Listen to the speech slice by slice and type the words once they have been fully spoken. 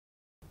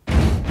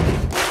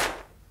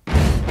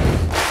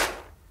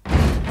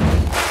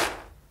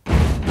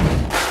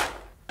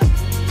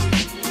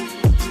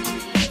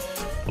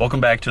Welcome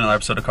back to another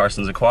episode of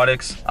Carson's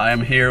Aquatics. I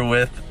am here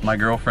with my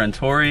girlfriend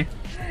Tori.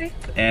 Hi.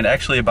 And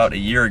actually about a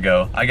year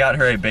ago, I got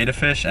her a betta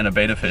fish and a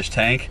betta fish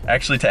tank.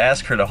 Actually to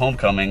ask her to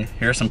homecoming.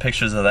 Here are some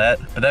pictures of that.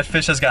 But that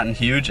fish has gotten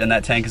huge and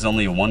that tank is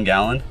only 1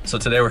 gallon. So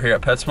today we're here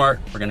at PetSmart.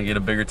 We're gonna get a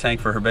bigger tank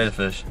for her betta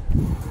fish.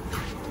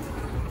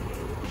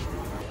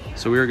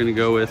 So we are gonna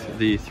go with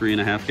the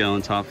 3.5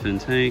 gallon top fin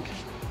tank.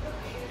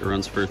 It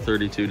runs for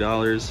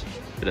 $32.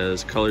 It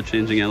has color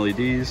changing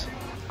LEDs.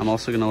 I'm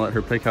also gonna let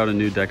her pick out a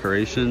new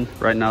decoration.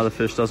 Right now the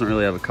fish doesn't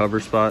really have a cover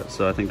spot,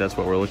 so I think that's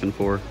what we're looking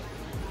for.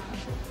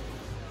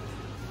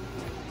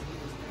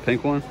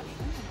 Pink one?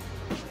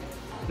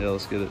 Yeah,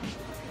 let's get it.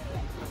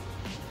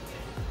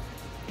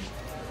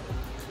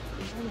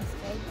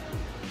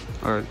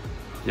 All right.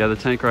 Yeah, the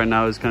tank right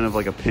now is kind of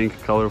like a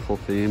pink, colorful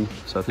theme,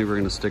 so I think we're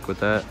gonna stick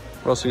with that.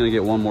 We're also gonna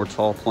get one more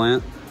tall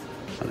plant.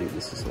 I think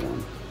this is the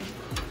one.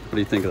 What do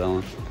you think of that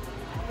one?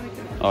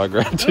 Oh, I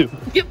grabbed two.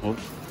 Yep. Oh.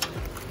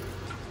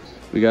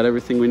 We got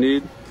everything we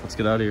need. Let's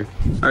get out of here.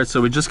 All right,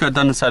 so we just got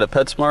done inside of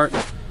PetSmart.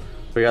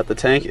 We got the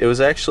tank. It was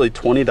actually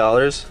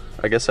 $20.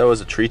 I guess I was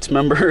a treats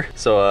member.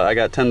 So I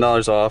got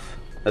 $10 off.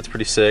 That's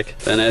pretty sick.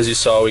 And as you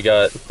saw, we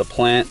got the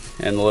plant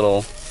and the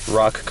little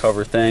rock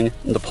cover thing.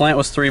 The plant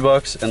was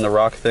 $3 and the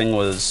rock thing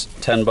was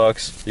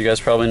 $10. You guys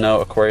probably know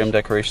aquarium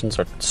decorations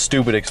are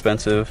stupid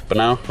expensive. But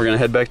now we're gonna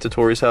head back to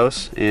Tori's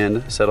house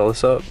and set all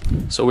this up.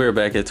 So we're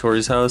back at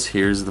Tori's house.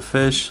 Here's the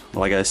fish.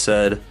 Like I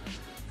said,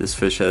 this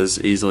fish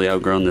has easily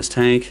outgrown this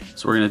tank.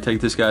 So we're gonna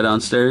take this guy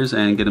downstairs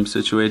and get him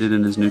situated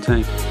in his new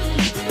tank.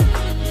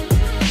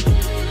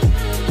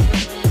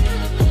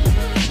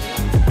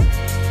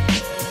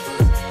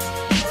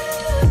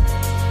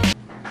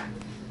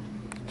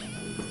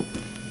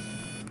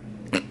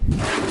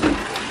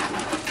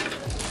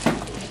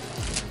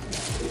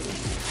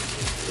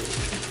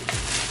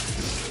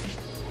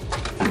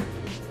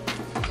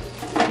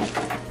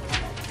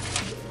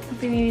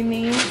 Hope you need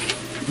me.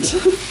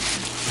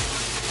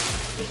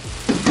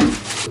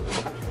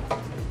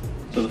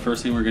 So the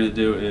first thing we're gonna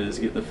do is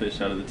get the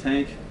fish out of the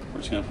tank. We're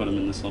just gonna put him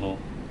in this little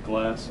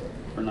glass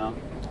for now.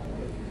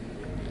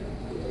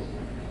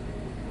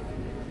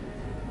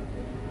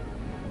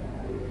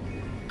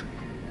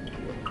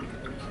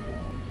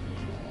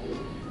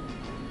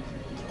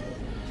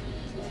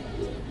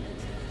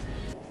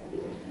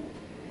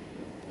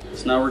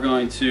 So now we're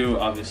going to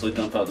obviously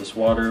dump out this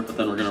water, but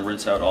then we're gonna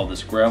rinse out all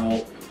this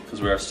gravel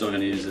because we are still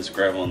gonna use this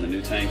gravel in the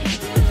new tank.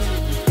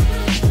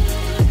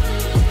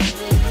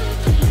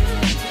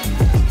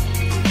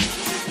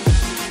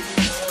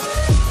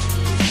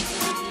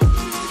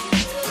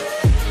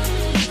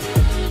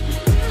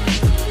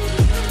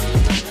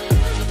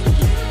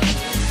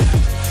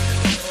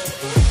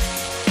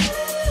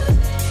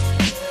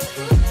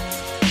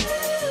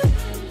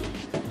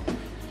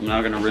 I'm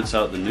now going to rinse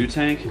out the new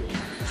tank.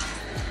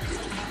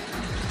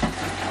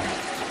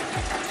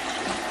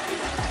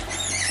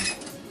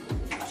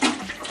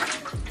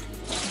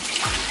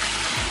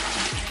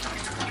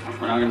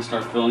 We're now going to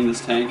start filling this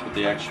tank with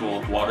the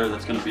actual water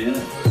that's going to be in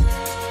it.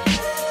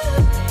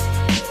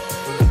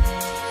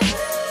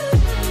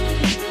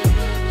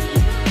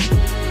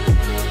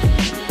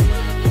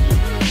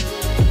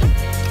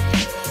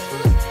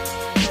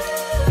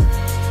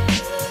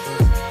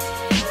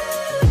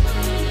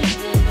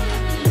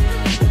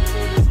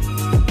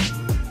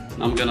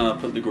 I'm gonna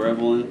put the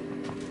gravel in.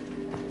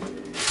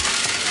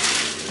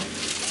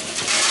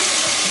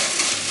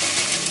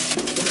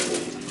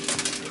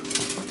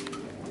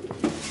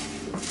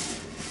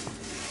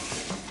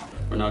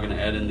 We're now gonna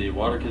add in the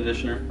water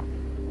conditioner.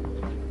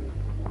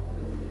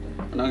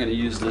 We're now gonna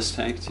use this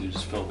tank to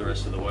just fill the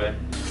rest of the way.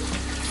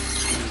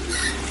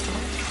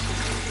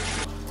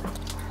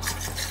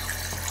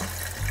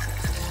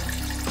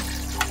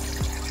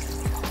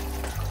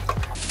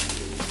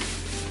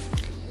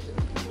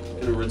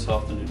 Gonna rinse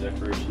off the new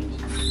decorations.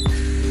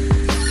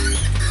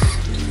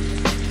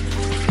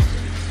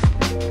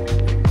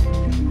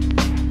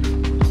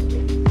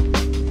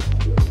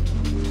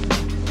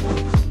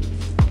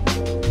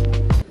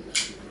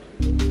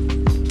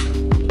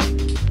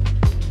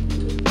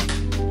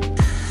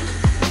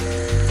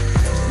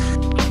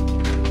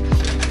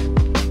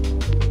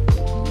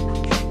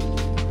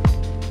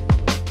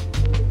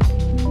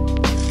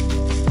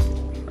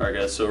 Alright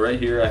guys, so right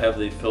here I have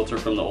the filter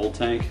from the old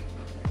tank.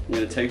 I'm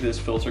going to take this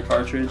filter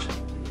cartridge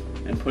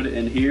and put it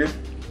in here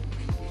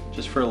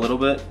just for a little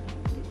bit.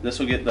 This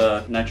will get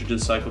the nitrogen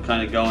cycle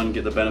kind of going,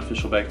 get the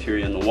beneficial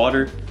bacteria in the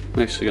water.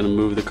 I'm actually going to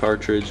move the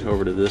cartridge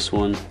over to this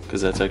one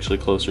because that's actually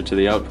closer to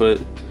the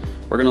output.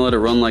 We're going to let it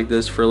run like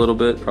this for a little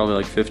bit, probably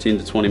like 15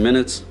 to 20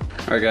 minutes.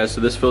 Alright guys, so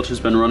this filter's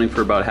been running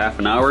for about half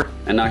an hour,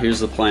 and now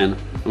here's the plan.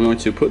 I'm going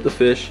to put the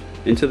fish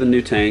into the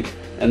new tank,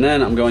 and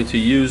then I'm going to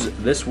use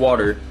this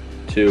water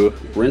to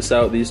rinse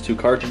out these 2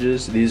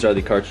 cartridges. These are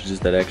the cartridges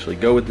that actually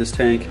go with this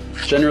tank.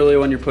 Generally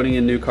when you're putting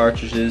in new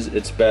cartridges,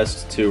 it's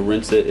best to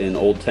rinse it in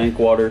old tank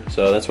water,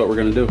 so that's what we're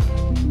gonna do.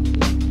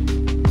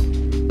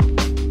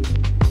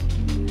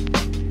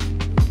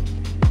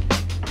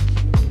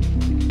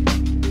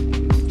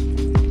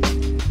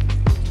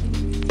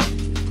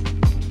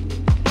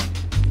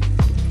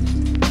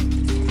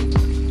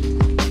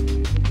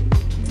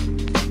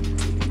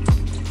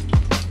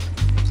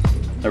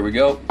 There we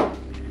go.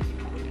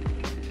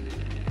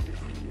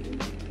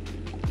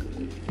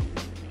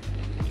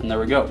 And there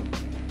we go.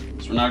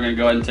 So we're now gonna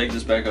go ahead and take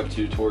this back up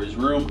to Tori's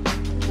room.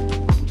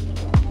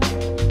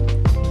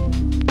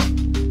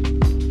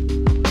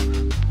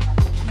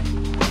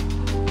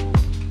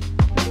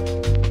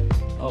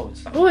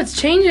 Oh, it's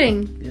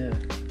changing. Yeah.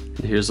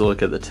 And here's a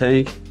look at the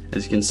tank.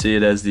 As you can see,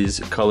 it has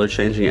these color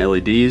changing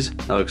LEDs.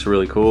 That looks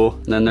really cool.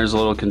 And then there's a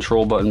little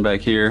control button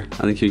back here. I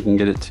think you can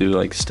get it to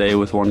like stay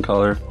with one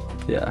color.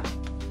 Yeah.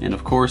 And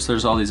of course,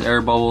 there's all these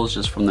air bubbles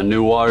just from the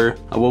new water.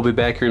 I will be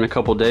back here in a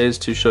couple days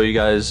to show you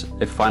guys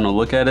a final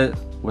look at it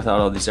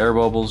without all these air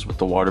bubbles, with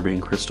the water being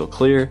crystal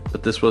clear.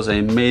 But this was a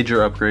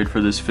major upgrade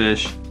for this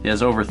fish. He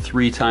has over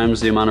 3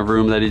 times the amount of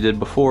room that he did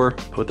before.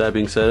 With that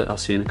being said, I'll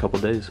see you in a couple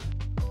days.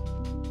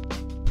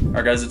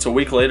 Alright guys, it's a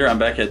week later. I'm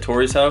back at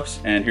Tori's house,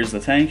 and here's the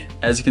tank.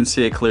 As you can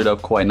see, it cleared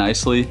up quite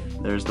nicely.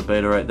 There's the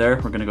betta right there.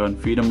 We're gonna go ahead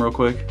and feed him real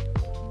quick.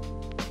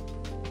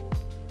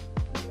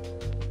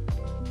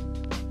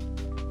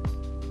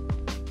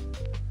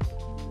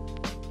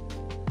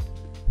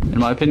 In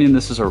my opinion,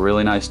 this is a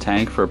really nice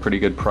tank for a pretty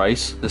good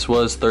price. This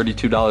was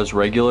 $32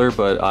 regular,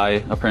 but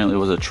I apparently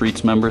was a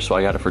Treats member, so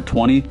I got it for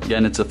 $20.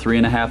 Again, it's a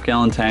 3.5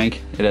 gallon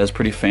tank. It has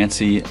pretty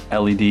fancy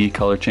LED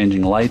color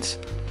changing lights.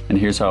 And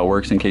here's how it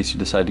works in case you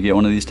decide to get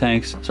one of these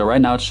tanks. So right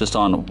now it's just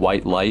on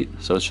white light.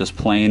 So it's just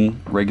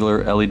plain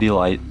regular LED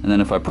light. And then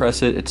if I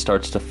press it, it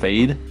starts to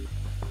fade.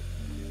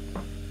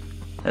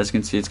 As you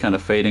can see, it's kind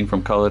of fading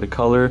from color to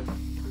color.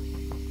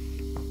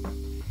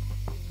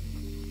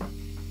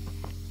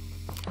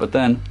 But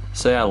then,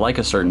 say I like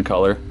a certain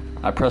color,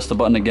 I press the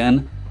button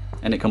again,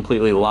 and it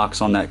completely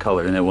locks on that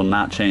color and it will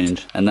not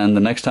change. And then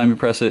the next time you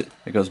press it,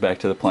 it goes back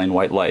to the plain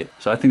white light.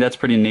 So I think that's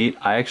pretty neat.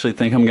 I actually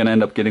think I'm gonna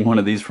end up getting one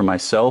of these for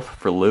myself,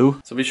 for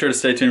Lou. So be sure to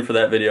stay tuned for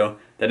that video.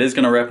 That is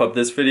gonna wrap up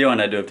this video, and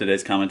I do have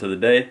today's comment of the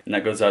day, and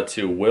that goes out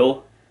to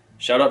Will.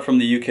 Shout out from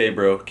the UK,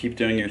 bro. Keep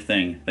doing your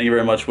thing. Thank you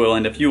very much, Will.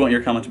 And if you want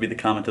your comment to be the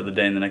comment of the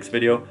day in the next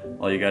video,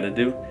 all you gotta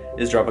do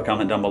is drop a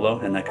comment down below,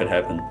 and that could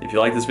happen. If you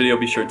like this video,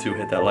 be sure to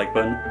hit that like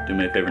button. Do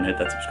me a favor and hit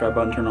that subscribe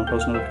button, turn on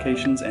post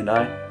notifications, and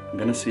I'm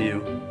gonna see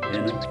you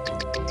in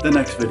the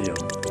next video.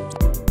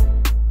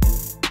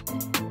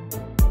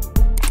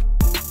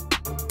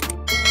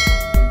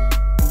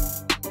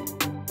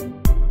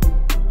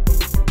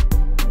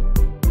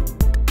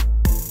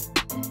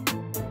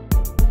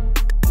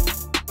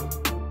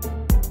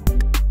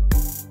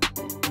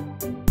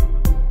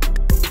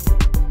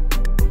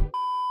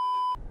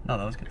 No,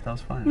 that was good. That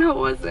was fine. No, it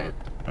wasn't.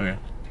 Okay.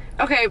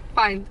 Okay,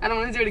 fine. I don't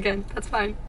want to do it again. That's fine.